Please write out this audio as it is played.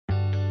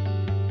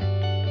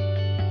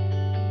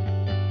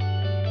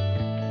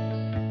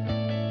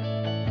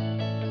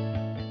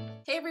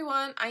Hey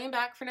everyone, I am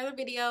back for another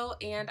video,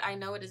 and I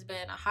know it has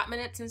been a hot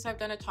minute since I've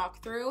done a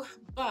talk through,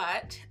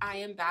 but I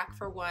am back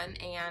for one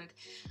and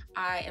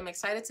I am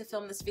excited to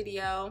film this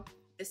video.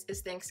 This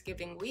is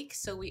Thanksgiving week,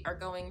 so we are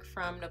going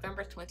from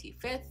November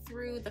 25th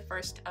through the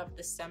 1st of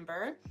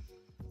December.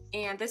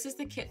 And this is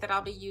the kit that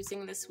I'll be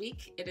using this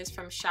week. It is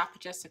from Shop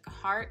Jessica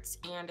Hearts,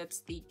 and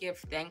it's the Give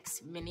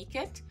Thanks mini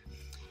kit.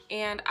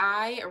 And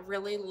I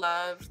really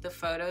love the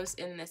photos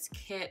in this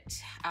kit.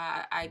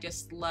 I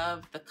just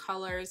love the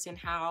colors and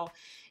how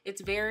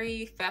it's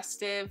very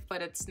festive,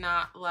 but it's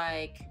not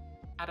like,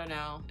 I don't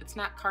know, it's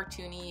not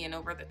cartoony and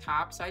over the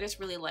top. So I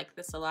just really like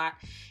this a lot.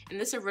 And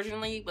this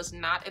originally was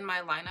not in my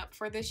lineup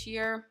for this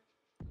year.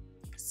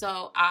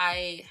 So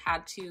I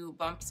had to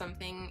bump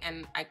something,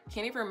 and I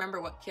can't even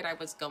remember what kit I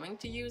was going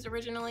to use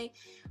originally,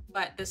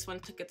 but this one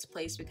took its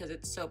place because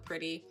it's so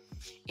pretty.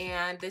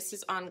 And this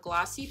is on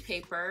glossy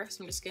paper,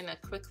 so I'm just gonna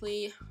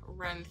quickly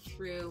run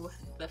through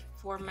the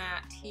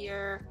format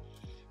here.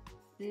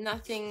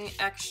 Nothing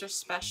extra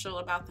special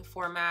about the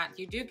format.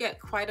 You do get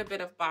quite a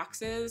bit of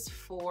boxes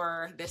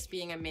for this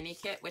being a mini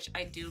kit, which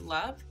I do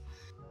love.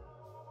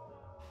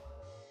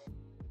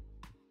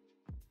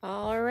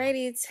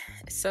 Alrighty,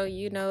 so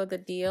you know the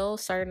deal.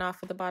 Starting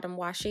off with the bottom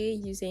washi,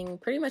 using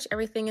pretty much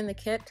everything in the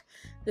kit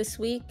this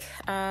week,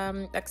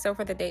 except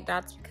for the date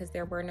dots because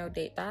there were no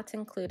date dots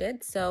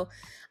included. So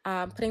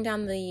putting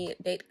down the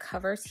date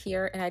covers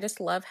here, and I just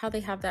love how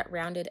they have that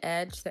rounded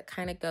edge that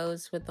kind of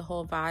goes with the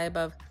whole vibe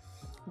of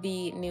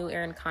the new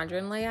Erin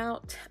Condren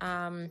layout.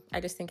 I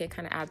just think it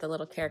kind of adds a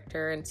little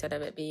character instead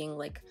of it being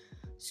like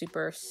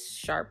super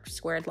sharp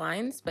squared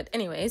lines. But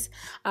anyways,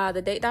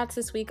 the date dots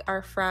this week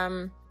are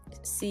from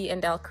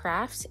C&L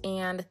Crafts,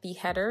 and the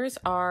headers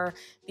are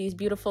these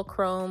beautiful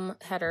chrome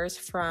headers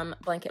from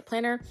Blanket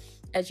Planner.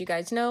 As you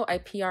guys know, I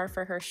PR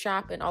for her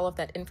shop, and all of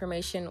that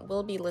information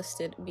will be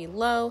listed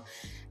below.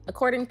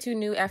 According to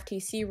new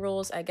FTC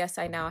rules, I guess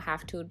I now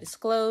have to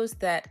disclose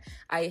that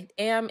I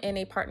am in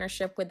a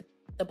partnership with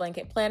the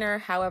Blanket Planner.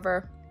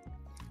 However,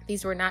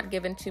 these were not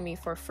given to me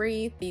for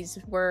free. These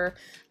were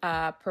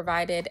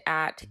provided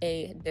at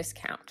a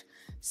discount.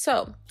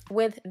 So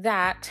with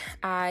that,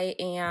 I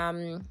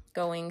am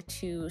going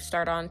to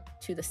start on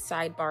to the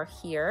sidebar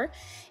here.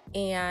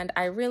 And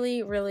I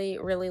really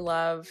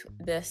love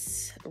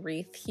this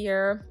wreath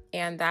here.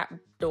 And that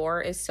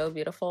door is so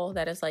beautiful.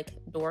 That is like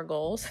door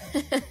goals.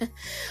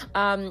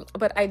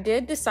 But I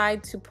did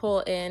decide to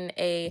pull in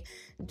a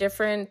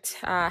different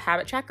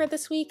habit tracker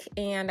this week,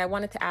 and I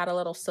wanted to add a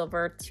little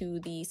silver to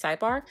the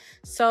sidebar.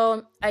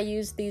 So I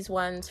used these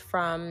ones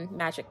from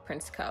Magic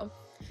Prints Co.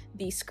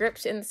 The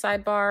scripts in the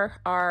sidebar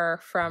are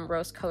from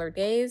Rose Colored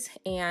Days,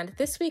 and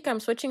this week I'm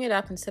switching it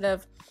up. Instead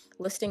of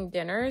listing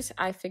dinners,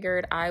 I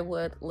figured I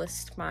would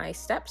list my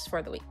steps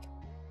for the week.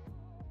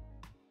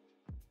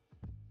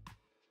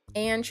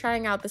 And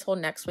trying out this whole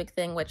next week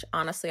thing, which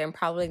honestly I'm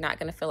probably not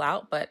going to fill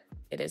out, but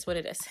it is what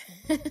it is.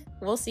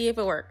 We'll see if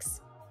it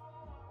works.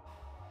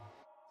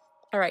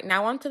 All right,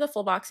 now on to the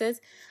full boxes.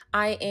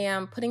 I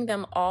am putting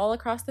them all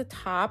across the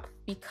top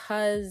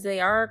because they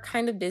are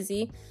kind of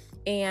busy.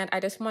 And I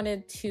just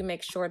wanted to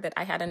make sure that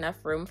I had enough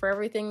room for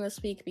everything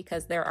this week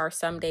because there are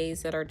some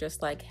days that are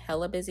just like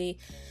hella busy.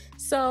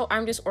 So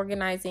I'm just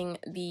organizing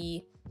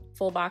the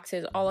full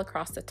boxes all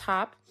across the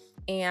top.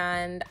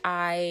 And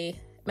I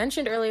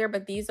mentioned earlier,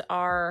 but these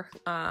are,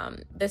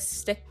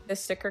 this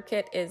sticker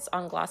kit is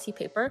on glossy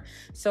paper.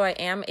 So I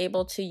am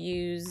able to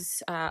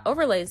use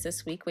overlays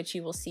this week, which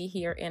you will see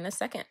here in a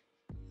second.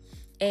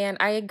 And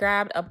I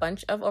grabbed a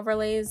bunch of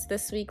overlays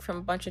this week from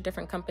a bunch of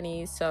different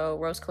companies. So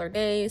Rose Colored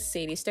Days,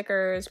 Sadie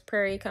Stickers,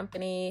 Prairie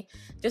Company,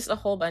 just a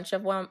whole bunch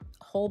of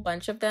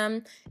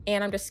them.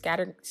 And I'm just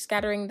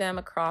scattering them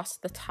across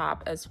the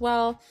top as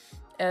well,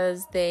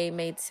 as they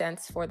made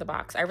sense for the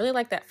box. I really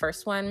like that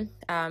first one.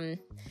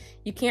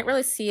 You can't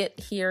really see it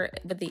here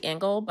with the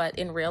angle, but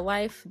in real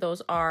life,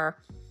 those are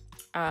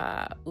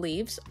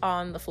leaves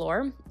on the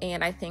floor.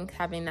 And I think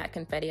having that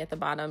confetti at the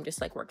bottom just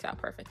like works out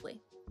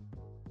perfectly.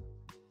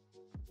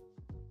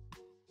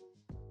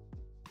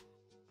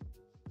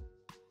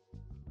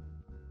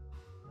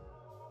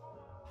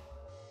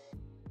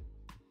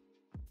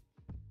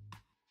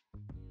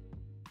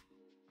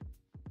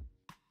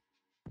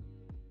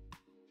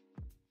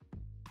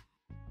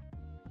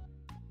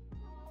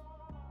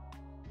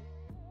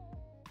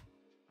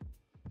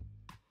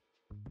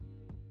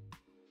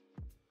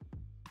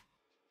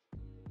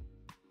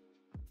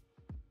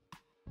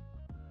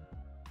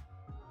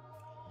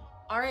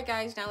 Alright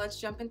guys, now let's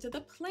jump into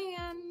the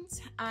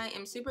plans. I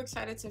am super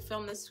excited to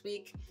film this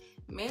week,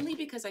 mainly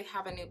because I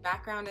have a new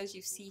background, as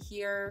you see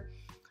here.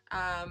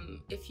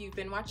 If you've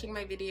been watching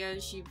my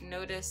videos, you've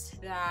noticed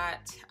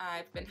that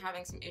I've been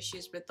having some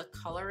issues with the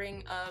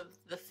coloring of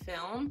the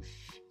film,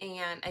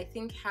 and I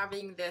think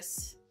having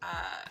this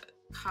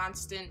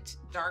constant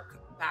dark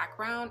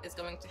background is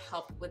going to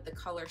help with the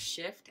color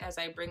shift as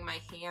I bring my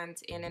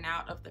hands in and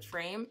out of the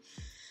frame.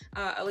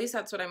 At least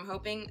that's what I'm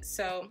hoping.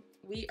 So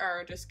we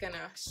are just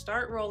gonna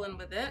start rolling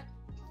with it.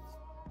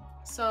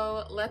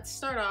 So let's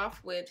start off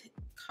with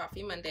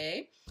Coffee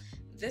Monday.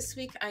 this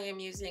week I am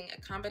using a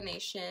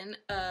combination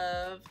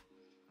of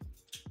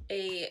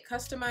a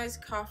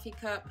customized coffee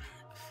cup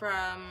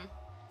from,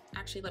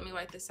 actually let me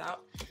write this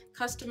out,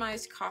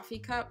 customized coffee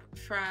cup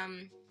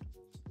from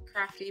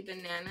Crafty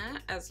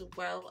Banana, as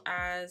well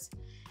as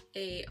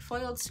a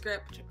foiled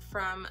script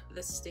from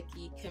the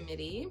Sticky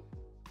Committee.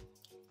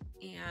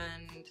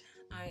 And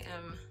I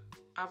am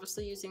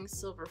obviously using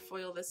silver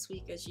foil this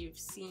week, as you've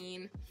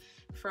seen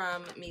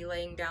from me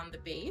laying down the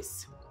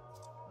base.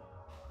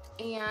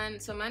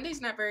 And so Monday's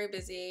not very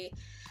busy.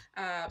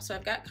 So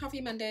I've got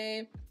Coffee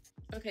Monday.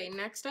 Okay,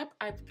 next up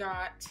I've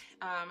got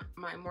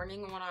my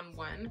morning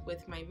one-on-one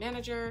with my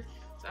manager.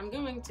 So I'm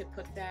going to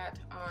put that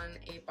on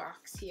a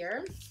box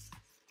here.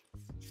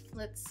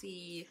 Let's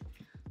see,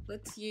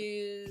 let's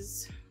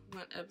use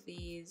one of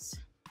these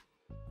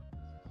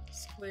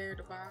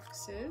squared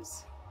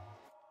boxes.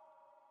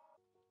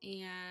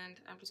 And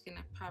I'm just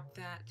gonna pop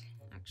that,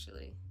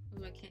 actually,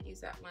 ooh, I can't use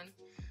that one.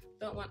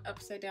 Don't want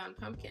upside down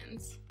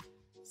pumpkins.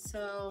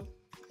 So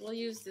we'll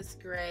use this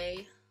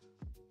gray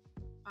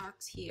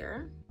box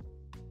here.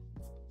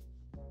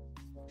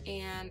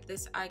 And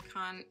this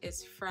icon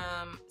is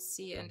from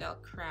C&L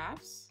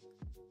Crafts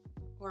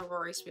or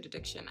Rory's Sweet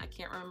Addiction. I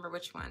can't remember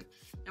which one.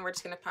 And we're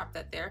just gonna pop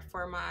that there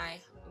for my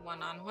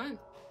one-on-one.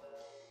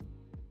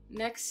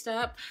 Next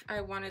up,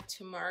 I wanted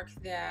to mark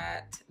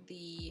that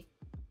the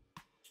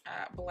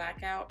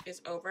blackout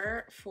is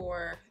over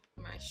for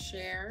my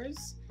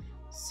shares.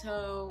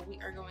 So we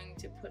are going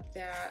to put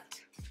that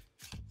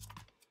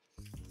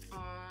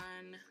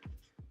on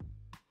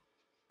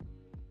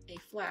a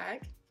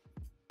flag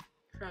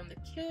from the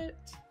kit.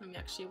 Let me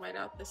actually white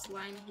out this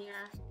line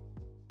here.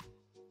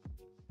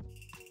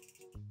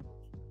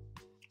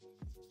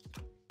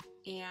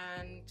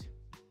 And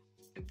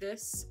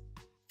this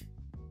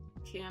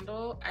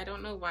candle, I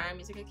don't know why I'm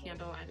using a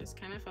candle, I just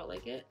kind of felt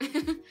like it.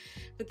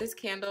 But this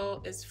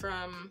candle is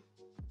from,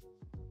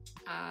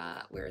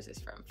 where is this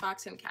from?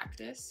 Fox and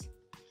Cactus.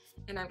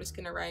 And I'm just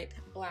gonna write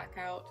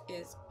blackout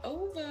is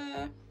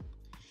over.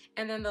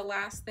 And then the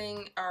last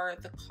thing are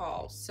the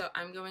calls. So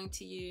I'm going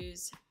to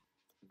use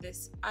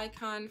this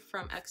icon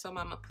from XO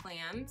Mama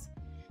Plans.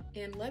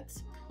 And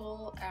let's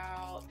pull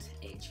out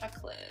a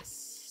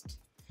checklist.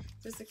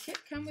 Does the kit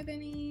come with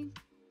any?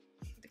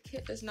 The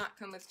kit does not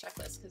come with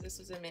checklists because this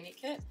is a mini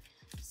kit.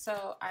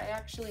 So I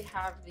actually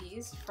have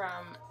these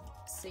from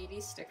Sadie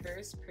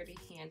Stickers, pretty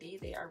handy.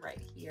 They are right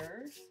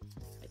here.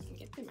 I can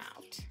get them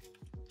out.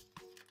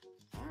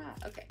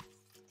 Okay.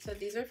 So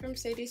these are from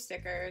Sadie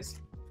Stickers,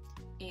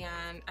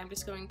 and I'm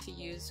just going to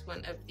use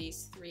one of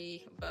these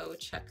 3 bow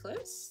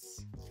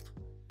checklists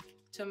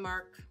to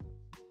mark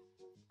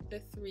the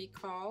 3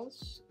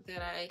 calls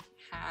that I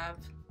have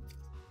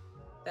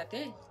that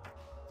day.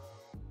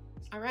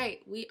 All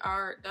right, we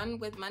are done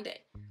with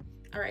Monday.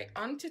 All right,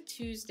 on to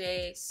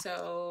Tuesday.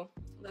 So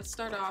let's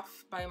start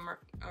off by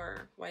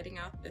whiting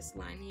out this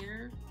line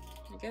here.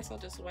 I guess I'll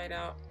just white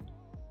out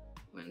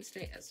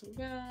Wednesday as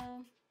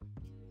well.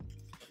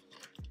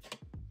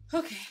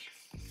 Okay,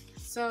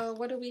 so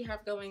what do we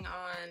have going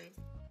on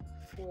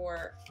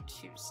for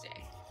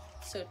Tuesday?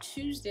 So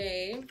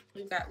Tuesday,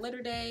 we've got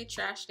litter day,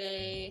 trash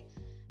day.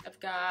 I've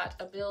got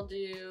a bill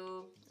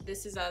due.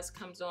 This Is Us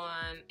comes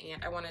on,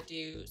 and I want to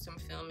do some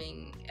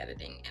filming,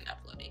 editing, and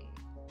uploading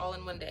all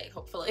in one day,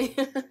 hopefully.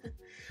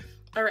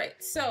 All right,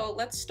 so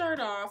let's start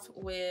off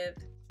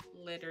with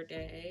litter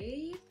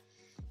day.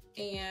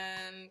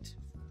 And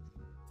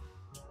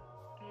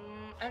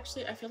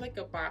actually, I feel like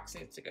a box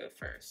needs to go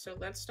first. So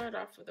let's start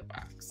off with a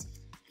box.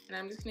 And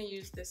I'm just going to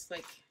use this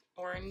like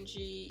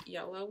orangey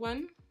yellow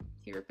one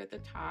here up at the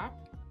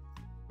top.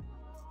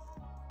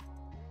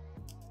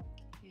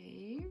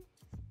 Okay.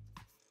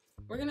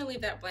 We're going to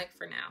leave that blank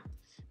for now.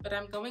 But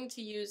I'm going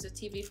to use a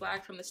TV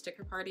flag from the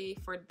sticker party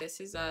for This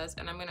Is Us,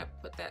 and I'm going to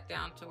put that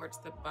down towards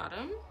the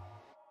bottom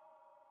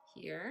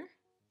here.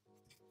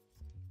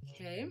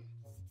 Okay.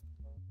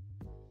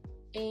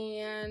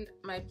 And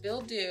my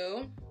bill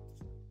due.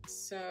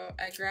 So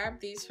I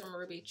grabbed these from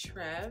Ruby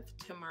Trev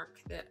to mark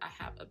that I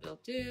have a bill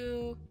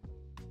due,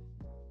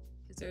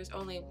 because there's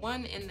only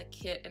 1 in the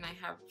kit and I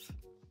have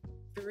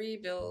 3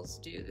 bills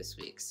due this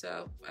week.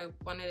 So I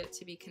wanted it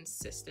to be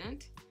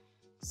consistent.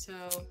 So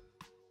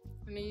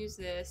I'm gonna use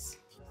this.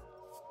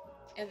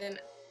 And then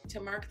to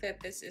mark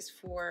that this is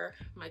for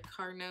my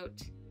car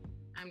note,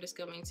 I'm just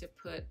going to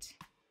put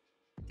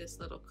this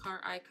little car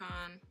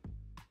icon.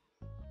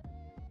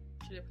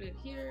 Should I put it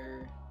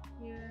here?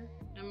 Here.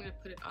 I'm going to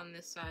put it on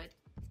this side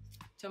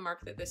to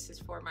mark that this is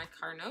for my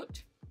car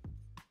note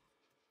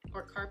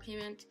or car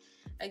payment.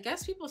 I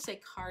guess people say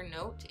car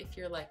note if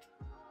you're like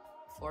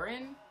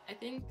foreign, I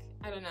think.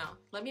 I don't know.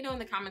 Let me know in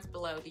the comments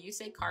below. Do you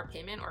say car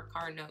payment or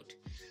car note?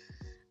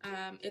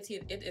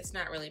 It's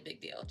not really a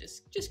big deal.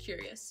 Just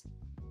curious.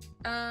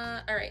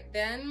 All right,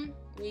 then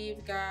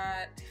we've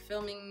got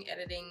filming,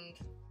 editing,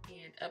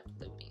 and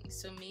uploading.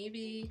 So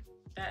maybe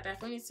that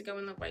definitely needs to go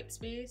in the white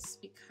space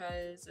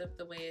because of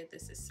the way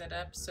this is set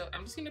up. So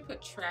I'm just gonna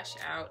put trash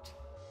out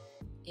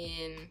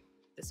in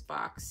this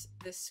box.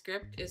 This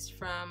script is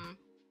from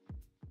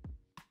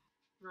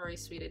Rory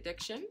Sweet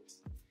Addiction.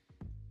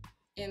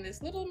 And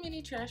this little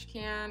mini trash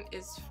can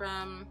is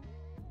from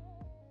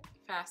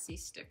Fassy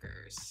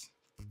Stickers.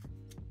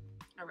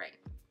 All right.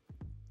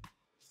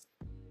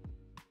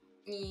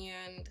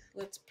 And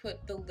let's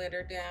put the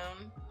litter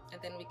down,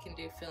 and then we can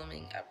do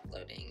filming,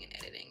 uploading, and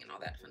editing, and all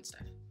that fun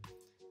stuff.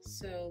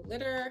 So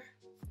litter,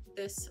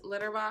 this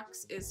litter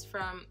box is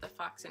from the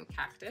Fox and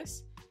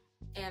Cactus.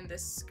 And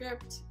this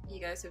script, you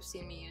guys have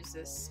seen me use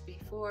this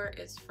before,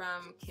 is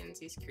from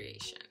Kinsey's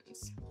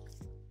Creations.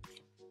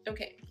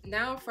 Okay,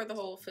 now for the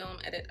whole film,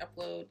 edit,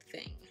 upload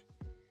thing.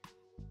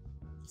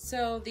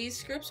 So these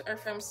scripts are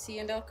from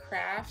C&L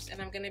Crafts,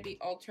 and I'm going to be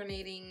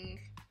alternating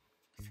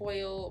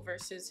foil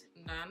versus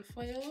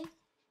non-foil.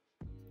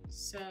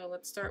 So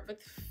let's start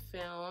with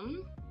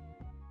film,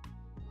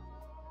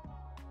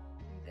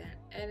 and then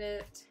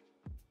edit,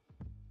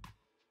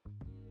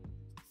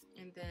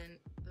 and then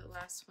the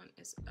last one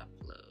is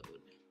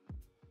upload.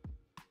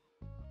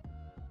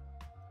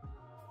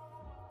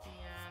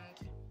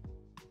 And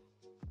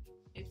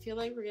I feel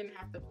like we're gonna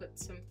have to put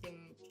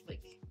something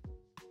like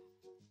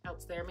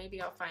else there.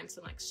 Maybe I'll find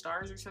some like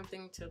stars or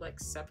something to like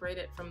separate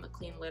it from the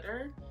clean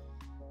litter.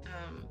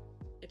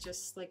 It's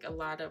just like a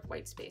lot of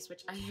white space,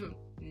 which I am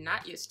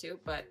not used to,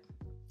 but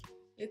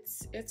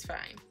it's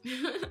fine.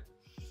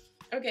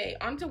 Okay,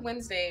 on to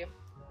Wednesday.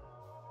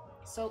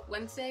 So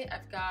Wednesday,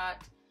 I've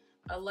got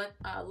a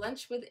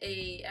lunch with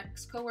a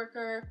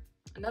ex-coworker,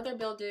 another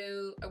bill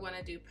due. I want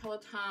to do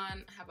Peloton.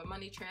 I have a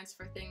money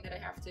transfer thing that I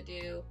have to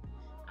do.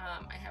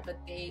 I have a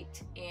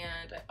date,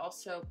 and I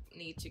also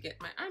need to get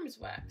my arms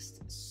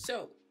waxed.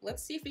 So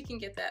let's see if we can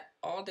get that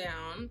all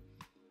down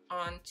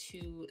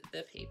onto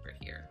the paper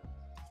here.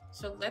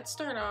 So let's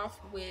start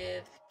off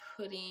with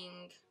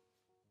putting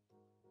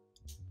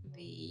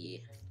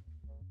the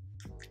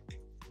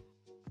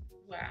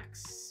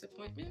wax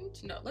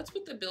appointment. No, let's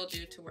put the bill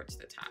due towards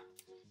the top.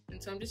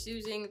 And so I'm just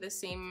using the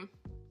same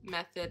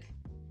method,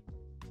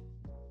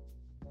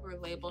 or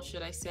label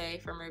should I say,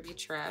 from Ruby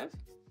Trev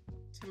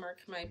to mark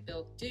my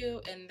bill due,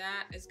 and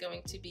that is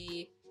going to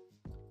be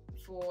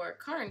for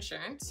car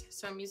insurance.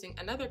 So I'm using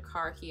another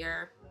car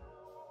here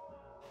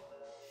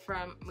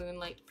from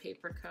Moonlight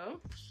Paper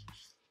Co.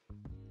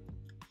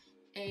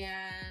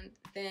 And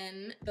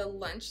then the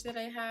lunch that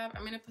I have,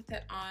 I'm going to put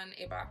that on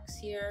a box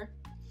here,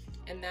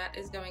 and that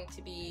is going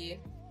to be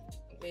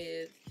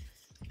with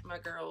my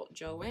girl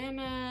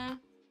Joanna.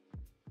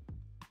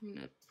 I'm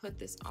going to put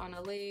this on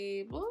a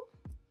label,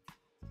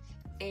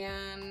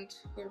 and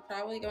we're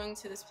probably going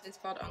to this place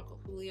called Uncle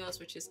Julio's,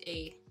 which is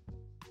a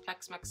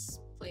Tex-Mex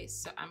place.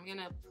 So I'm going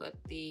to put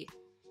the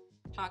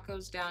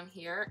tacos down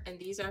here, and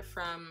these are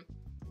from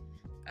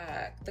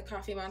the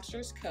Coffee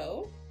Monsters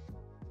Co.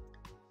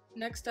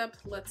 Next up,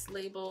 let's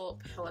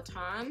label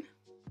Peloton.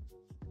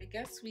 I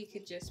guess we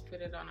could just put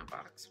it on a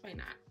box, why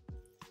not?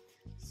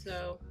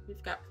 So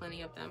we've got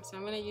plenty of them. So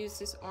I'm gonna use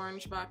this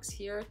orange box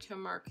here to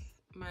mark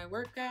my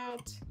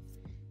workout.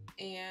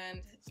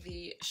 And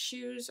the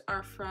shoes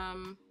are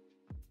from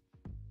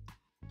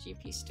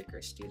GP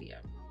Sticker Studio.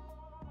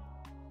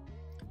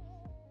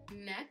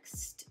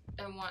 Next,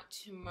 I want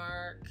to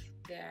mark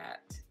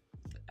that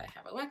I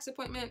have a wax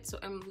appointment, so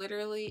I'm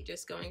literally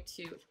just going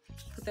to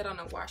put that on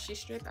a washi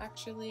strip,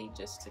 actually,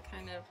 just to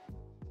kind of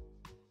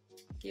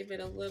give it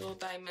a little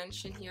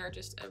dimension here.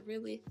 Just a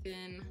really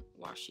thin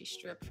washi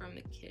strip from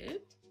the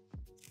kit,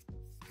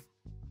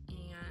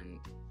 and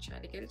try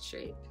to get it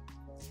straight.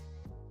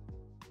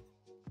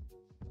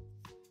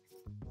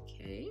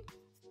 Okay,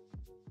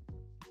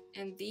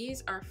 and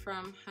these are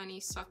from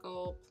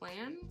Honeysuckle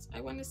Plans,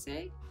 I want to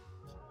say.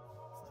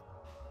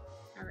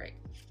 All right.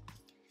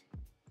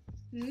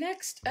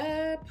 Next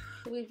up,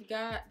 we've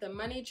got the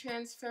money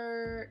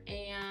transfer,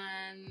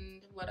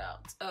 and what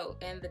else? Oh,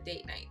 and the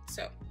date night.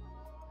 So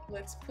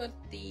let's put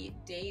the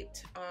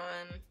date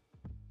on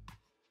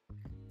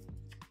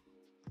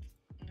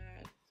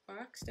a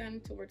box down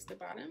towards the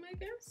bottom, I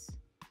guess.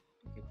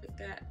 We could put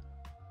that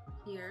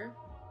here.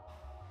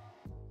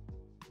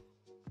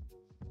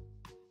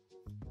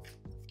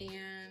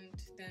 And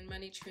then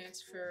money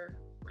transfer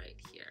right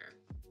here.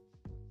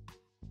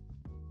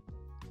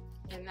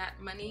 And that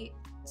money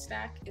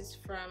stack is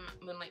from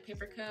Moonlight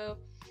Paper Co.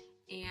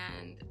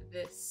 And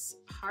this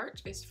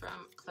heart is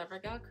from Clever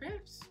Gal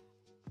Crafts.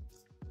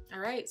 All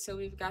right, so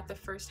we've got the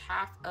first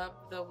half of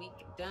the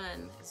week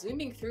done.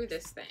 Zooming through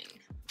this thing,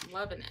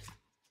 loving it.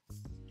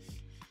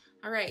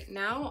 All right,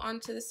 now on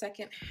to the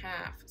second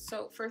half.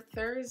 So for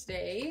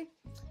Thursday,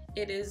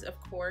 it is of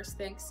course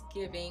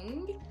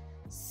Thanksgiving.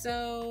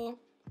 So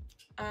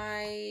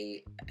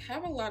I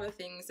have a lot of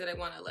things that I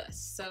want to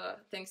list. So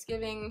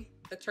Thanksgiving,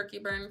 the turkey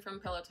burn from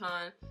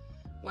Peloton.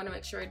 Want to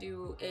make sure I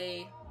do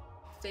a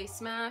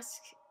face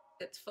mask.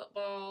 It's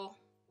football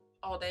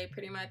all day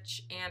pretty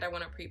much, and I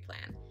want to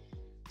pre-plan.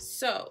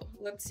 So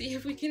let's see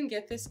if we can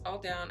get this all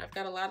down. I've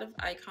got a lot of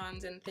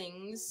icons and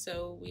things,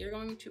 so we are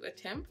going to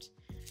attempt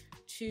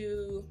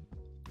to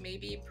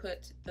maybe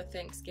put the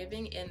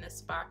Thanksgiving in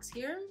this box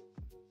here.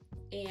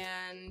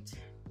 And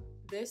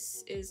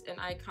this is an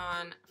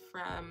icon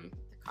from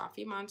the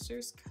Coffee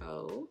Monsters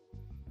Co.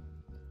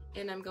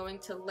 And I'm going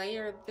to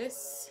layer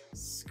this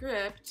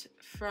script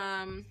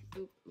from,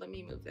 let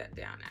me move that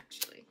down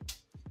actually.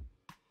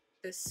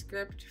 This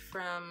script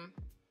from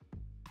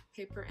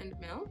Paper and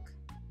Milk.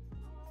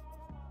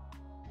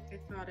 I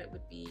thought it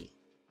would be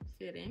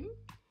fitting.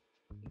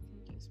 You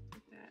can just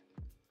put that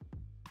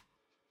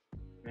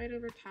right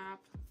over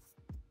top.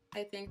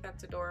 I think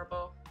that's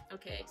adorable.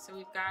 Okay, so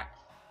we've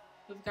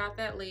got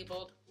that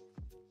labeled.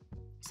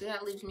 So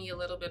that leaves me a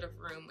little bit of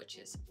room, which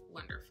is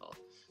wonderful.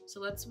 So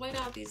let's white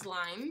out these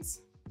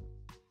lines.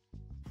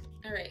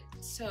 All right,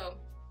 so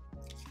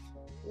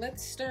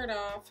let's start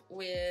off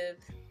with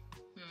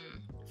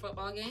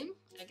football game.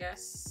 I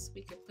guess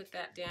we could put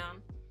that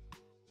down.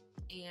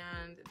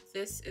 And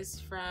this is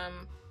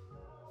from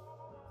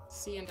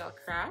C&L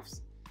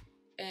Crafts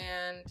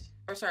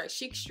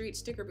Chic Street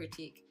Sticker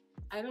Boutique.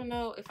 I don't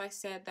know if I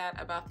said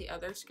that about the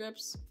other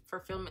scripts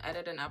for film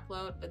edit and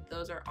upload, but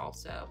those are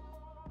also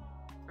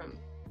from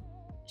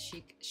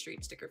Chic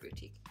Street Sticker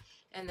Boutique.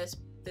 And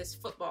this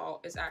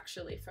football is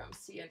actually from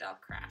C&L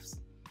Crafts.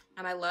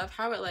 And I love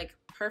how it like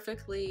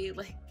perfectly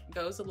like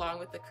goes along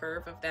with the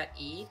curve of that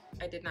E.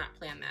 I did not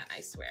plan that,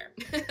 I swear.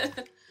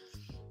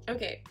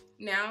 Okay,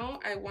 now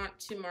I want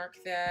to mark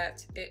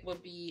that it will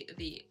be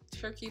the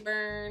Turkey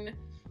Burn,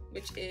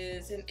 which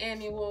is an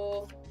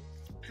annual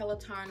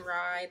Peloton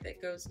ride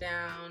that goes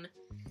down,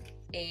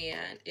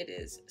 and it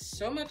is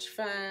so much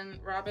fun.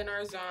 Robin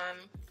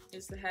Arzon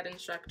is the head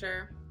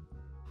instructor,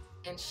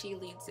 and she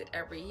leads it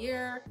every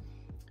year.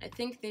 I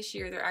think this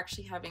year they're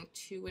actually having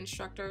 2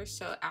 instructors,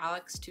 so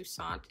Alex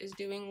Toussaint is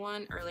doing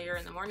one earlier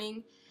in the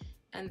morning,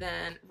 and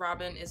then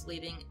Robin is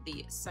leading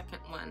the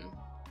second one,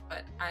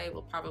 but I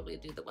will probably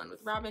do the one with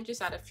Robin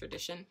just out of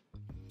tradition.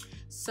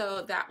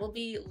 So that will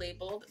be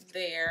labeled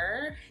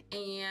there,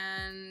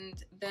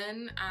 and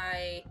then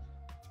I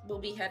will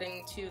be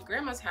heading to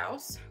Grandma's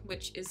house,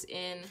 which is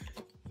in,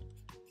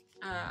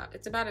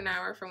 it's about an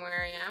hour from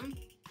where I am,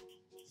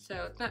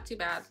 so it's not too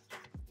bad.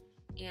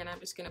 And I'm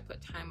just gonna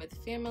put time with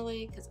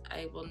family because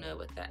I will know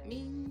what that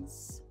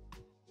means.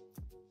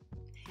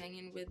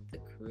 Hanging with the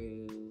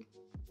crew.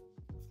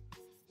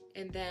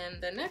 And then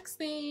the next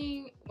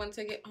thing, once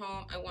I get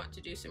home, I want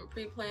to do some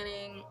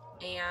pre-planning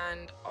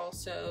and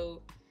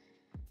also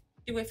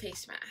do a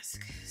face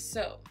mask.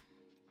 So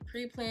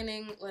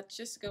pre-planning, let's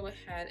just go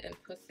ahead and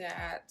put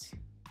that,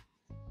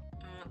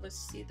 let's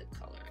see the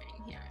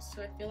coloring here.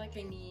 So I feel like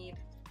I need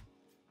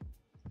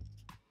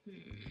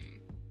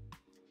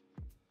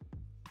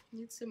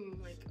some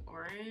like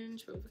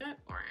orange, but we've got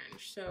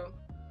orange, so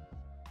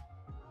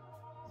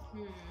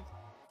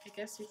I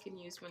guess we can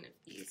use one of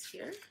these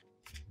here.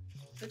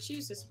 Let's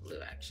use this blue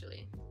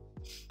actually,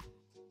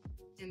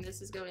 and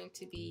this is going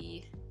to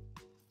be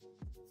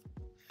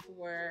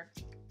for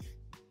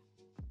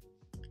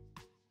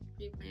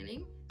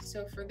pre-planning.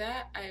 So for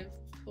that, I've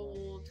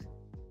pulled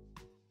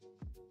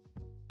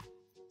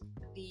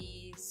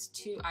these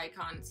 2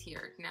 icons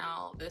here.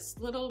 Now this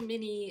little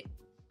mini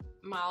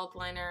mild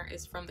liner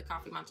is from the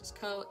Coffee Monsters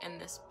Co., and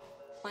this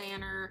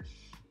planner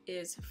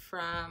is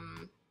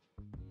from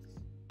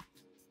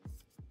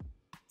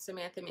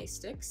Samantha May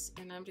Sticks,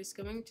 and I'm just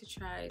going to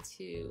try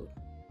to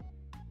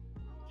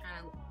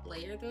kind of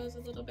layer those a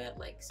little bit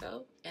like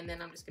so, and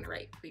then I'm just going to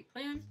write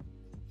pre-plan.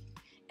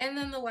 And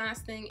then the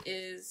last thing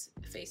is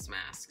face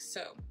masks.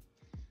 So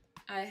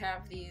I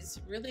have these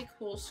really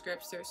cool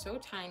scripts. They're so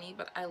tiny,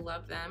 but I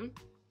love them,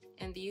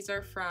 and these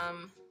are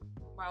from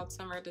Wild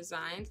Summer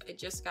Designs. I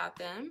just got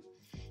them.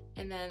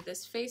 And then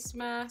this face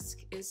mask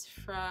is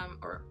from,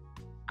 or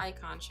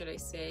icon should I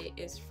say,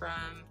 is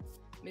from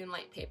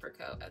Moonlight Paper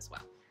Co. as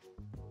well.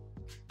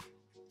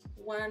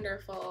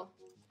 Wonderful.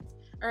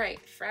 All right,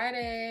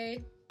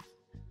 Friday.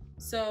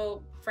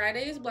 So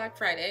Friday is Black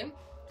Friday,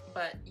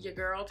 but your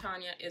girl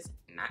Tanya is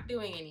not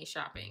doing any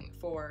shopping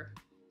for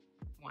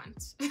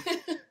once.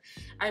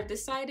 I've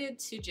decided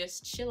to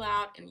just chill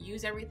out and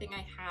use everything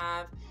I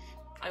have.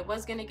 I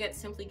was gonna get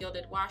Simply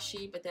Gilded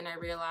washi, but then I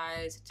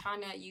realized,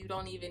 Tanya, you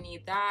don't even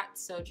need that,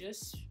 so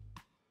just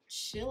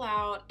chill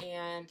out,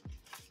 and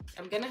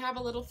I'm gonna have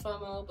a little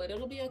FOMO, but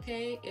it'll be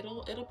okay.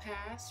 It'll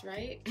pass,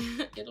 right?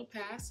 It'll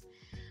pass.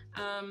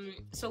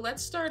 So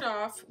let's start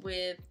off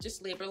with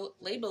just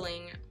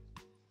labeling,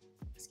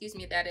 excuse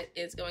me, that it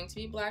is going to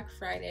be Black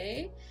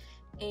Friday,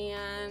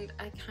 and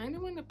I kind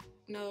of want to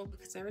know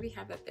because I already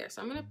have that there,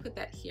 so I'm gonna put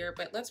that here,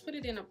 but let's put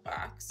it in a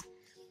box.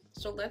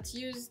 So let's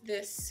use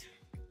this.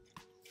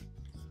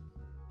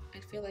 I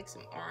feel like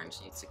some orange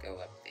needs to go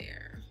up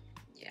there.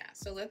 Yeah,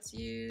 so let's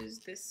use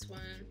this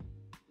one.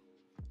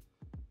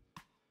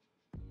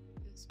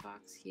 This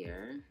box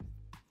here.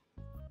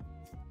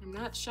 I'm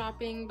not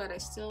shopping, but I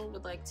still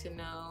would like to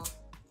know,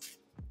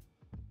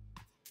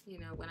 you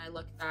know, when I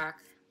look back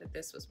that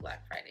this was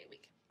Black Friday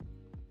week.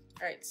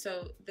 All right,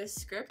 so this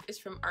script is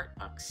from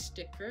Artbox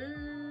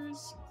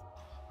Stickers.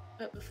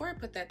 But before I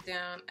put that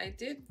down, I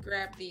did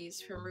grab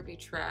these from Ruby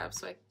Trav,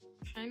 so I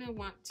kind of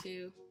want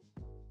to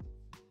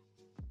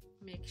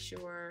make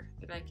sure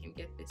that I can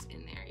get this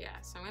in there. Yeah,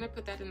 so I'm gonna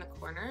put that in the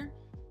corner,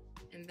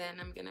 and then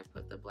I'm gonna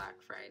put the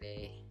Black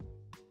Friday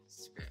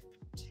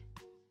script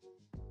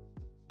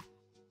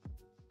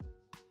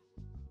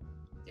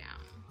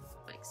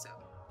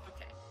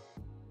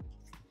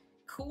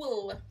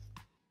cool.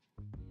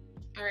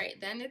 All right,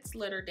 then it's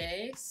litter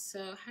day.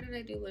 So how did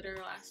I do litter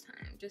last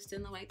time? Just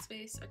in the white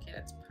space? Okay,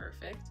 that's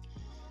perfect.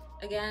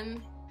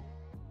 Again,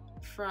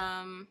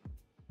 from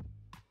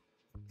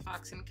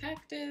Fox and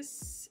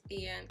Cactus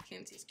and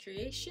Kinsey's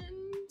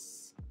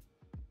Creations.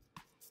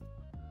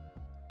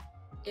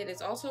 It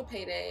is also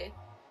payday,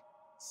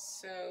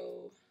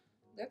 so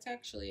let's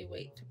actually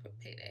wait to put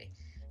payday.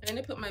 I'm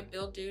gonna put my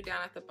bill due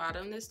down at the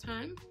bottom this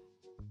time.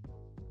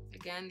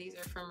 Again, these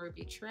are from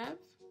Ruby Trev.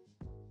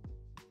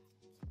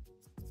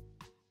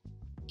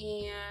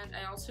 And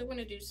I also want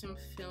to do some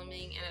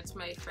filming, and it's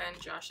my friend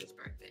Josh's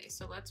birthday.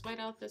 So let's white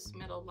out this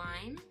middle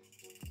line.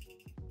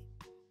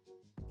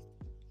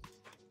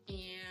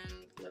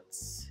 And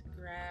let's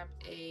grab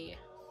a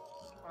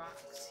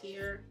box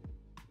here.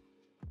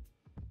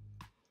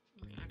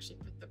 I'm gonna actually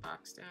put the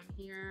box down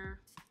here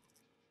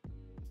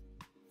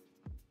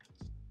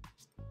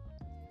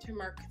to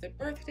mark the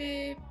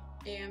birthday.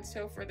 And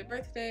so for the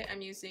birthday,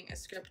 I'm using a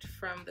script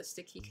from the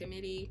Sticky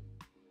Committee.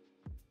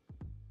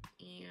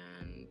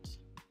 And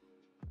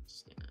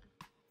just gonna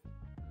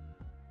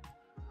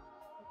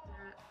put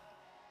that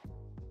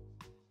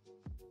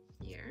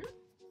here.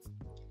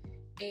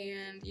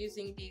 And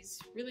using these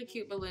really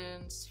cute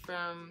balloons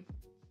from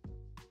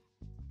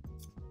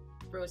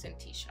Rose and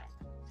Tea Shop.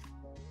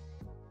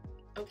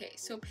 Okay,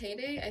 so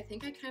payday, I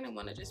think I kind of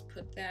want to just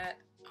put that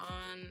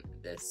on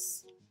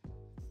this,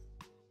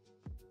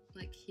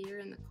 like here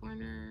in the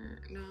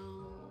corner. No,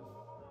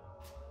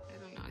 I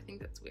don't know. I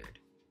think that's weird.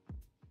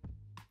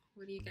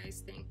 What do you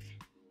guys think?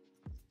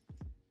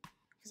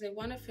 Because I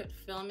want to fit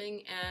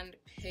filming and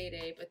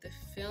payday, but the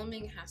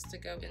filming has to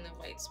go in the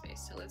white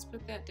space. So let's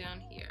put that down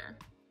here.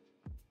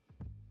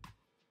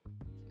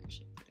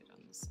 Actually put it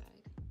on this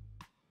side.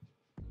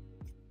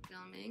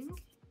 Filming.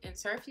 And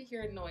sorry if you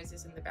hear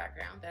noises in the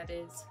background. That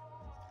is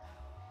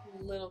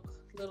little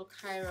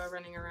Kyra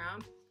running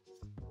around.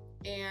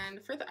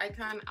 And for the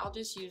icon, I'll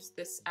just use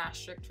this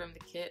asterisk from the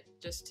kit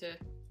just to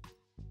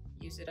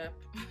use it up,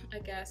 I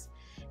guess.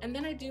 And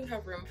then I do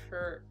have room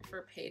for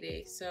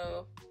payday,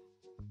 so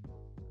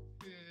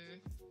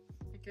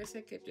I guess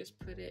I could just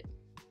put it,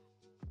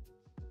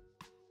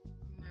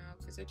 no,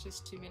 because there's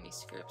just too many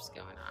scripts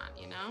going on,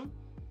 you know?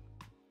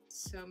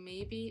 So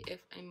maybe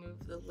if I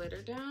move the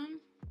litter down,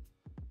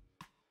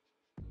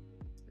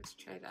 let's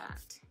try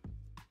that.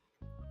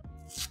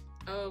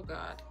 Oh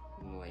God,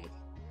 oy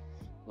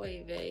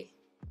vey.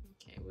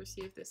 Okay, we'll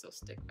see if this will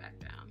stick back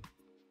down.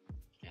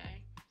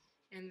 Okay,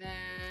 and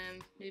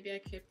then maybe I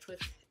could put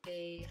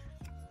a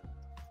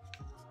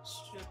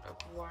strip of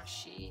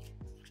washi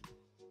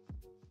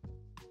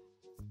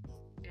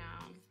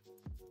down.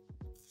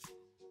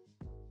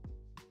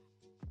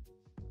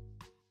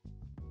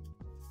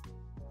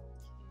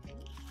 Okay.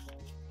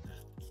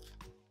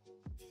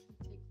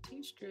 Take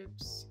 2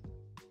 strips,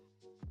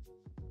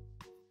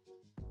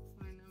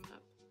 line them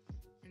up,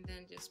 and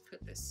then just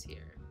put this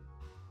here.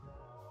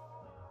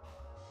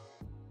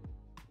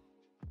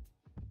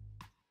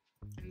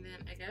 And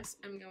then I guess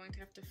I'm going to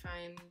have to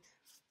find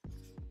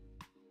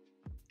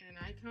an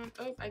icon.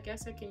 Oh, I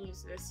guess I can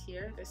use this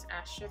here, this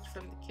asterisk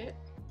from the kit.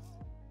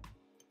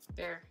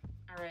 There.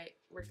 All right,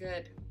 we're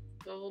good.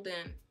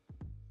 Golden.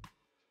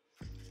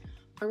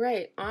 All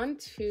right, on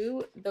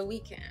to the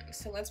weekend.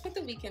 So let's put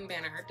the weekend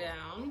banner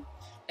down.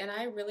 And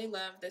I really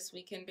love this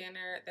weekend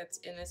banner that's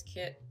in this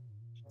kit.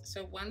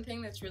 So one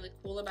thing that's really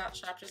cool about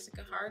Shop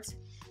Jessica Hearts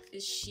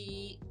is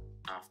she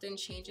often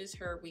changes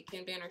her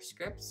weekend banner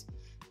scripts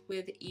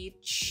with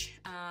each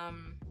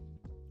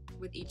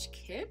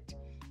kit,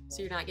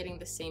 so you're not getting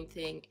the same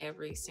thing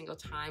every single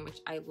time, which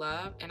I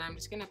love. And I'm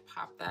just gonna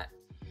pop that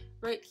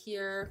right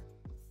here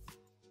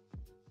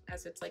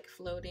as it's like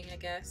floating, I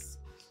guess.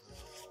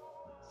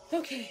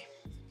 Okay,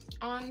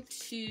 on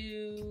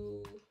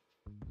to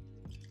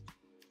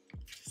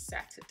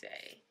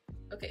Saturday.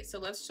 Okay, so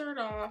let's start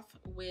off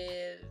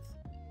with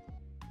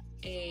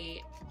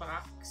a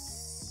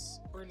box,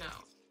 or no,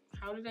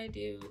 how did I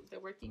do the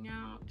working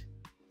out?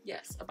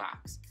 Yes, a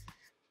box.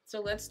 So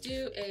let's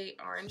do a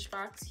orange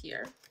box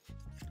here.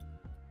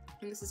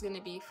 And this is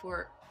gonna be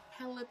for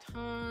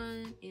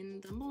Peloton in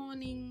the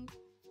morning.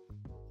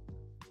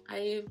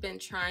 I've been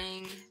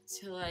trying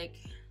to like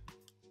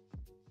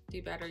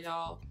do better,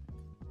 y'all.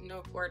 You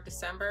know, for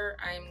December,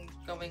 I'm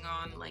going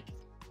on like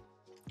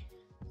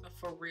a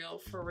for real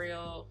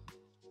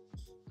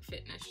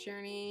fitness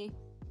journey.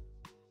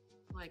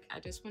 Like,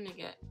 I just want to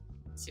get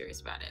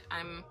serious about it.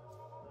 I'm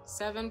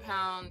 7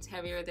 pounds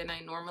heavier than I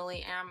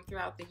normally am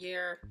throughout the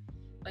year.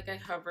 Like, I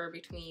hover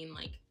between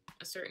like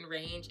a certain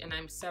range, and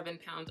I'm 7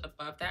 pounds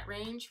above that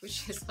range,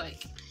 which is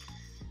like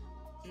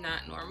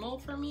not normal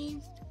for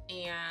me.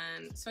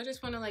 And so I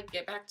just want to like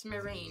get back to my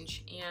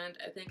range, and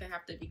I think I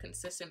have to be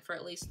consistent for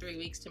at least 3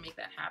 weeks to make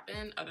that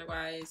happen.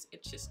 Otherwise,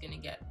 it's just gonna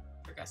get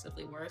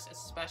progressively worse,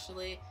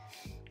 especially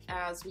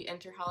as we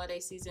enter holiday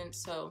season.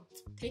 So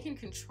taking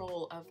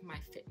control of my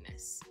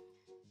fitness,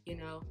 you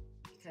know,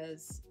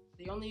 because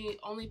the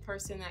only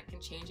person that can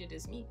change it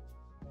is me.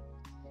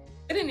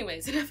 But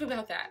anyways, enough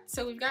about that.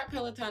 So we've got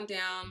Peloton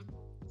down.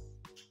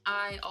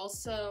 I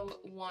also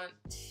want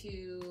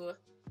to,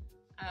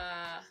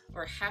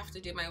 or have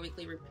to do my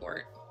weekly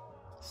report.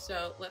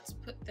 So let's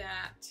put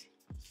that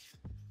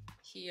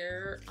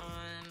here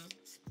on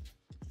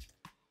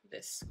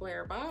this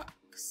square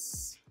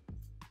box.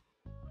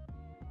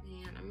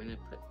 And I'm gonna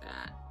put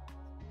that,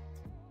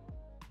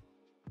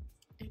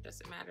 it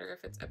doesn't matter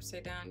if it's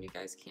upside down, you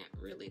guys can't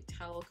really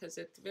tell because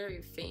it's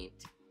very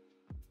faint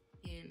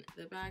in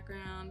the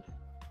background.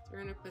 So we're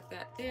gonna put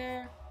that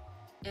there.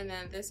 And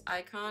then this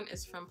icon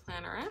is from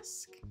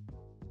Planner-esque.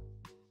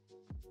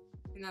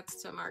 And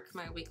that's to mark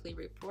my weekly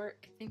report.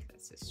 I think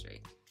that's this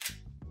straight.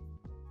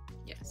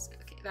 Yes,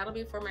 okay, that'll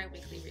be for my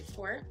weekly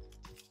report.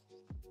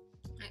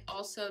 I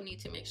also need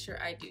to make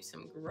sure I do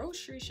some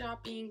grocery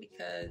shopping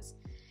because,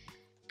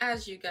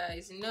 as you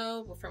guys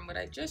know from what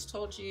I just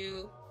told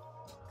you,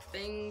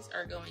 things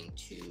are going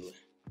to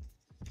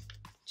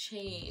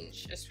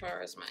change as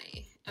far as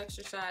my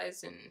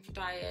exercise and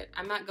diet.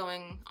 I'm not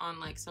going on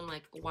like some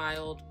like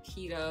wild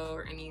keto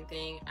or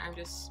anything. I'm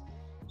just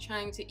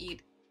trying to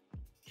eat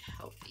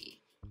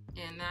healthy,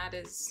 and that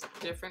is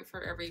different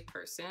for every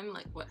person,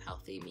 like what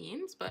healthy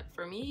means. But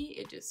for me,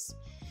 it just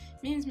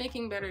means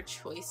making better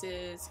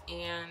choices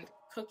and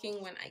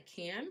cooking when I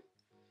can.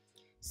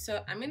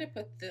 So I'm gonna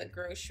put the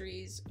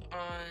groceries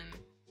on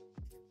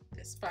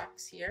this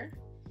box here,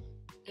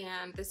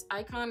 and this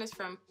icon is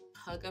from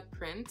Pugga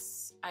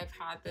Prints. I've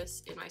had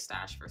this in my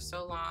stash for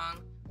so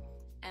long,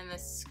 and the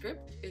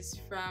script is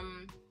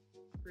from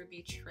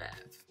Ruby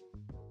Trev.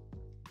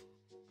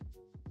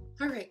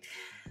 All right,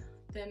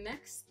 the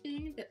next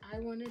thing that I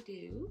want to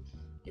do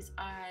is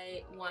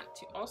I want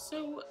to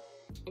also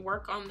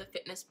work on the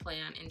fitness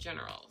plan in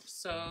general.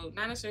 So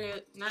not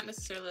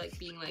necessarily like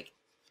being like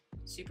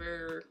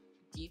super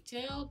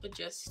detailed, but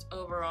just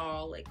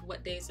overall like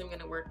what days I'm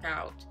gonna work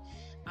out,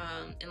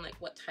 and like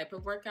what type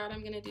of workout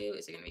I'm gonna do.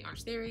 Is it gonna be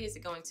Orange Theory? Is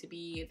it going to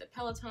be the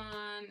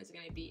Peloton? Is it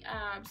gonna be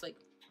abs? Like,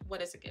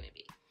 what is it gonna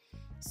be?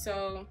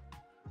 So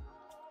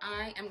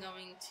I am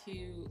going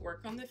to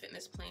work on the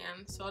fitness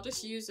plan. So I'll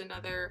just use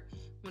another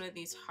one of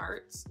these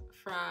hearts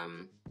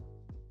from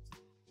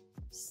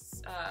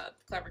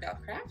Clever Gal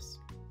Crafts.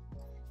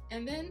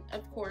 And then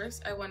of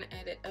course I want to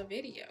edit a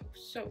video.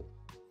 So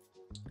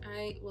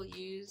I will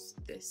use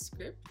this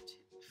script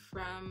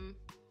from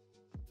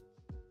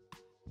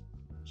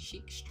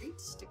Chic Street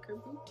Sticker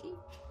Boutique.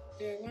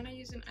 Do I want to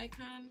use an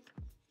icon?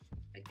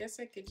 I guess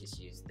I could just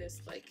use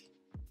this like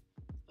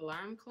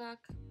alarm clock.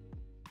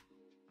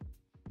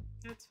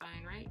 That's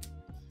fine, right?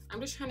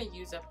 I'm just trying to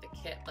use up the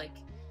kit, like,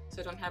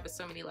 so I don't have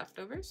so many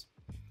leftovers.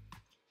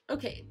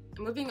 Okay,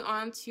 moving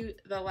on to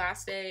the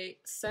last day,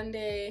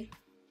 Sunday.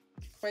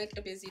 Quite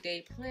a busy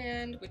day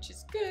planned, which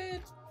is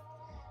good.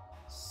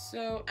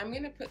 So I'm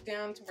gonna put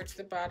down towards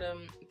the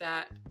bottom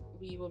that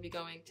we will be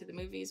going to the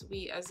movies.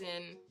 We as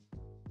in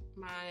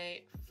my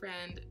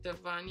friend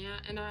Devanya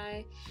and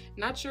I.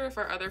 Not sure if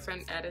our other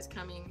friend Ed is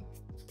coming.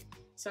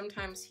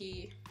 Sometimes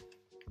he,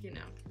 you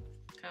know,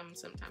 comes,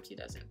 sometimes he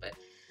doesn't. But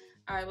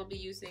I will be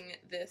using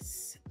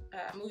this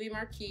movie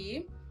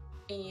marquee,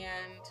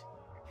 and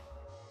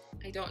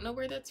I don't know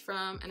where that's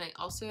from, and I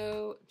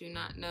also do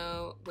not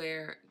know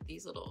where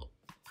these little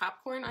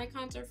popcorn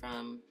icons are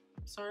from.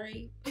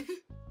 Sorry,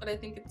 but I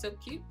think it's so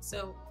cute,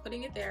 so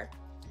putting it there.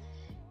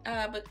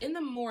 But in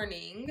the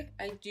morning,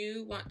 I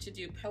do want to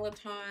do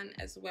Peloton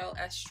as well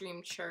as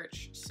Stream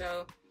Church.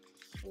 So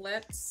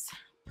let's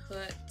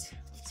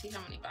see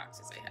how many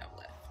boxes I have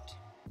left.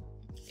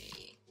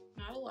 Okay,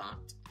 not a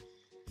lot.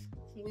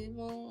 We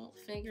will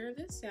figure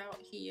this out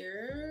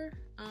here.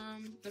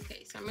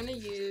 Okay, so I'm gonna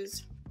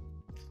use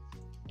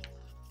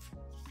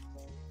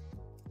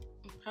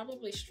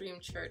probably Stream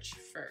Church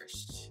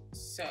first.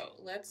 So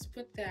let's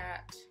put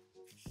that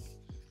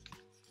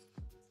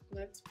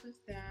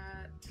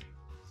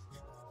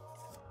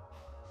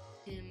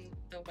in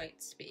the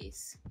white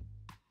space.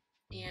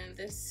 And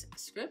this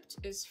script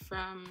is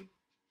from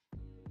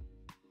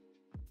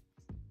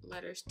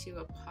Letters to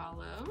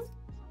Apollo.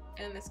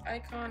 And this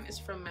icon is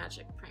from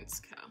Magic Prints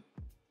Co.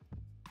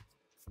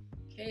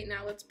 Okay,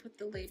 now let's put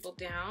the label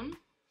down.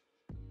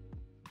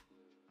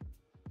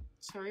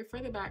 Sorry for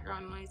the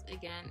background noise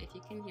again. If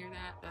you can hear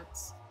that,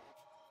 that's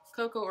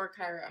Coco or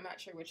Kyra. I'm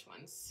not sure which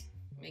one's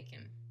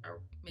making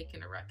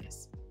a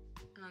ruckus.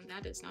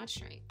 That is not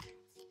straight.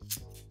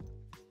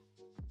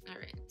 All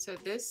right, so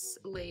this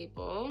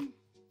label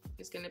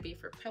is going to be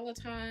for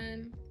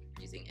Peloton,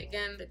 using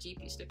again the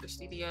GP Sticker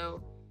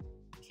Studio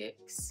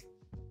kicks.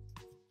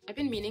 I've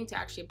been meaning to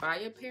actually buy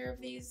a pair of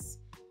these,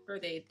 or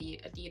the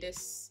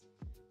Adidas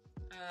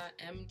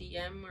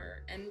MDM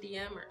or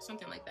NDM or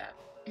something like that.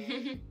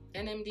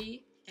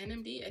 NMD,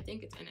 I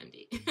think it's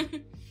NMD.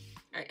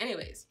 All right,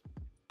 anyways,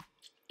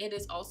 it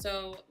is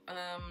also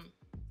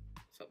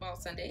Football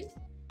Sunday,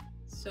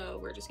 so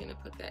we're just gonna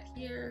put that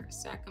here.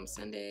 Sackham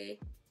Sunday,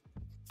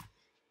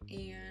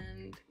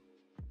 and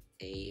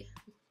a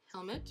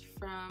helmet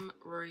from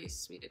Rory's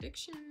Sweet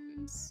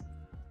Addictions.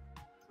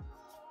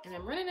 And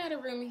I'm running out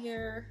of room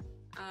here.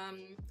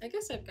 I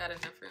guess I've got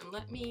enough room.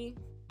 Let me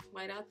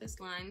white out this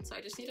line. So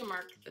I just need to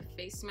mark the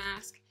face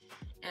mask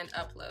and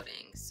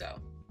uploading. So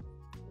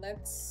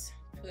let's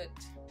put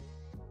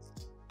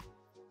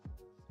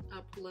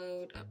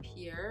upload up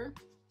here.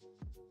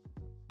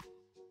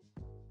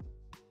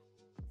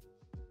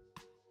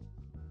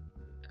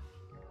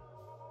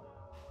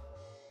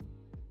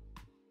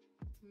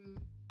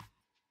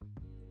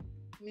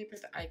 Let me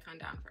put the icon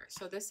down first.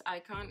 So this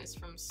icon is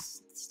from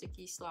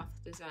Sticky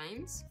Sloth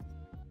Designs.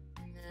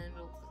 And then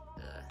we'll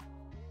put the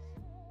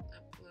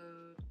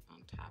upload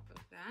on top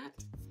of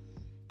that.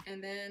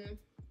 And then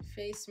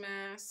face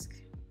mask.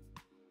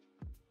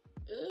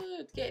 Ooh,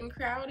 it's getting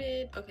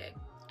crowded. Okay,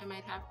 I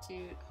might have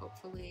to,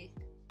 hopefully,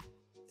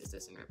 this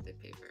doesn't rip the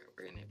paper.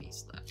 We're gonna be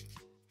slow.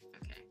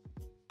 Okay,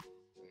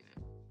 we're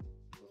gonna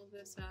pull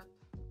this up.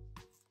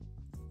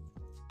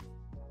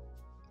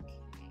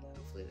 Okay,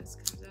 hopefully this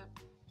comes up.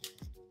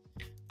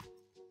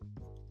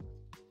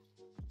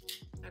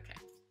 Okay.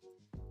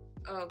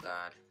 Oh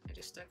God, I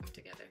just stuck them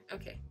together.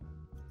 Okay,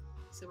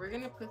 so we're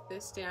gonna put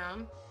this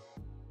down,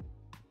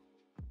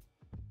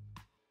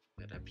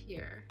 put up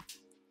here.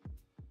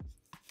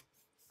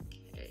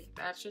 Okay,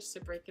 that's just to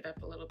break it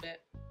up a little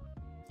bit.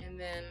 And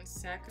then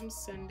Sackum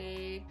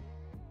Sunday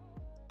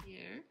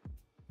here,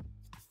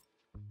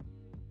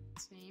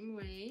 same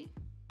way.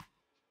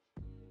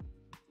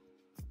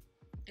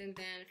 And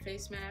then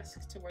face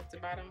mask towards the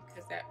bottom,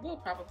 because that will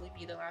probably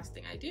be the last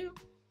thing I do.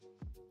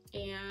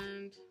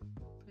 And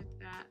put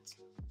that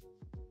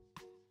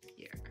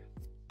here.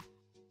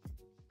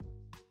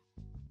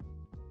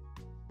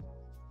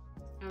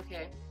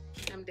 Okay,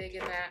 I'm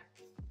digging that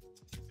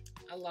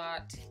a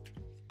lot.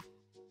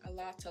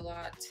 All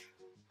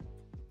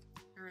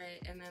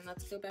right, and then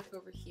let's go back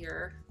over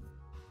here.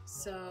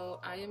 So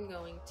I am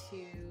going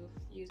to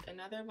use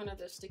another one of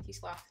those Sticky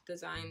Sloth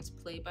Designs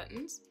play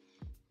buttons.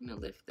 I'm gonna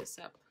lift this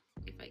up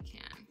if I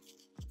can.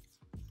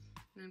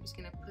 And I'm just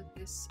gonna put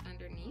this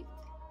underneath.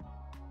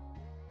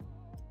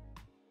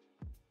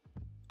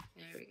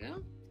 There we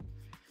go.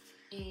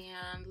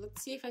 And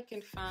let's see if I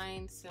can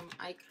find some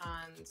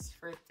icons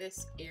for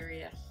this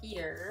area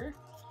here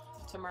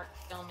to mark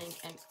filming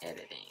and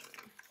editing.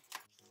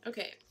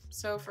 Okay,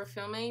 so for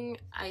filming,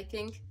 I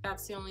think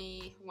that's the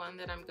only one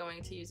that I'm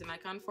going to use an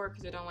icon for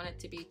because I don't want it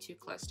to be too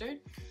clustered.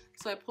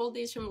 So I pulled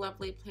these from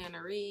Lovely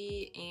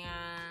Plannery,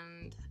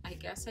 and I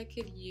guess I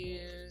could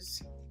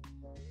use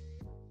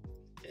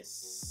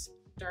this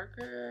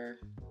darker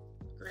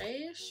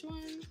grayish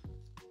one.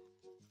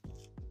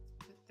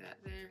 Put that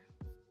there.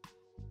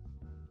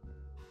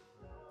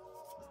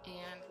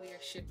 And we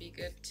should be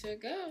good to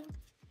go.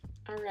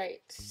 All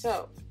right,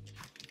 so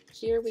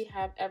here we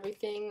have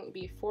everything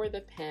before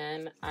the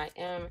pen. I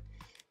am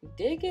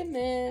digging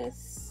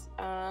this.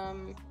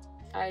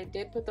 I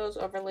did put those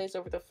overlays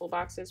over the full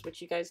boxes,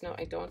 which you guys know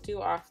I don't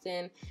do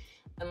often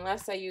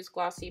unless I use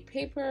glossy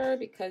paper,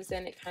 because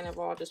then it kind of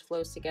all just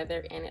flows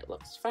together and it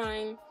looks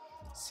fine.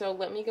 So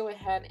let me go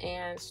ahead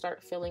and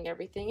start filling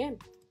everything in.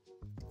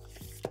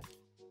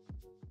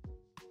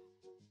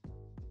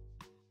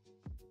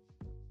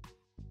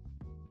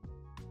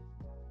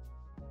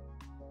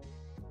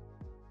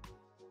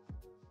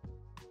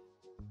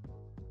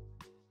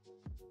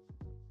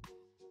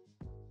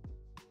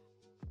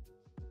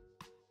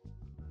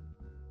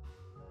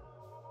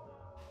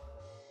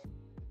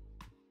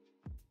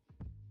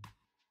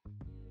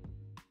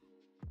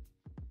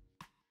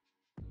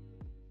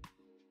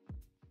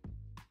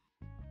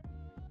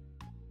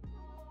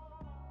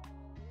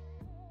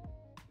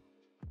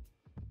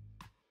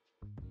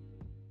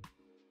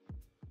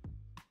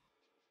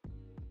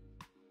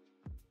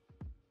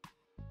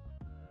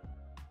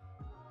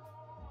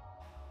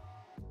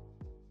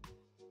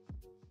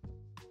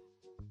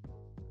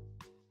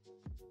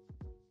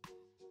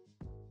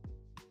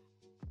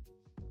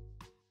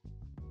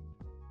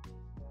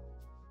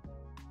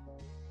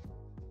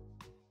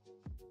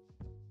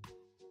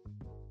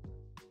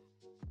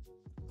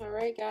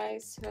 Alright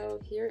guys, so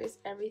here is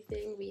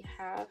everything we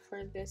have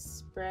for this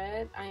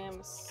spread. I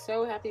am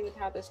so happy with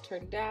how this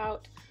turned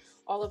out.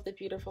 All of the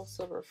beautiful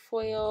silver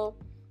foil.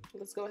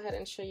 Let's go ahead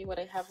and show you what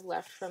I have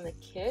left from the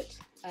kit.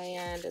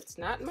 And it's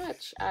not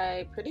much.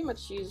 I pretty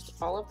much used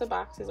all of the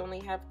boxes, only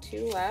have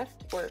 2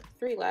 left, or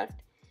 3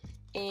 left.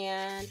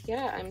 And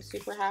yeah, I'm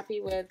super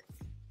happy with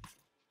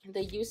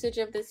the usage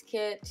of this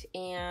kit,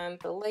 and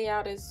the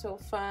layout is so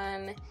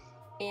fun.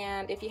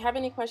 And if you have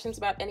any questions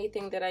about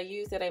anything that I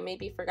use that I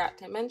maybe forgot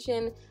to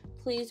mention,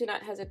 please do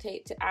not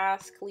hesitate to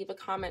ask, leave a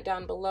comment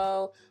down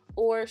below,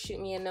 or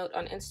shoot me a note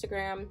on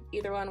Instagram.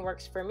 Either one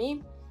works for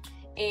me.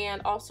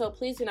 And also,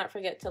 please do not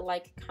forget to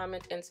like,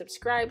 comment, and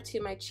subscribe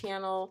to my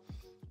channel.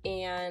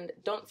 And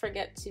don't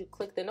forget to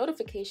click the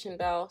notification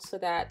bell so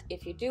that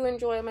if you do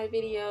enjoy my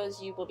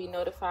videos, you will be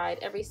notified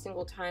every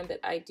single time that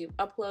I do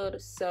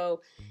upload,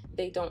 so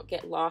they don't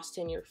get lost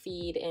in your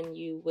feed and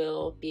you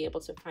will be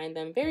able to find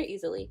them very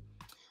easily.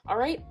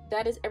 Alright,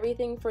 that is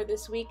everything for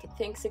this week.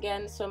 Thanks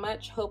again so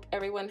much. Hope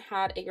everyone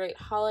had a great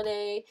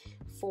holiday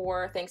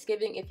for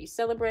Thanksgiving if you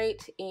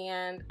celebrate,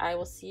 and I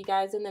will see you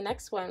guys in the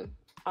next one.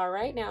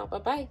 Alright now,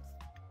 bye-bye.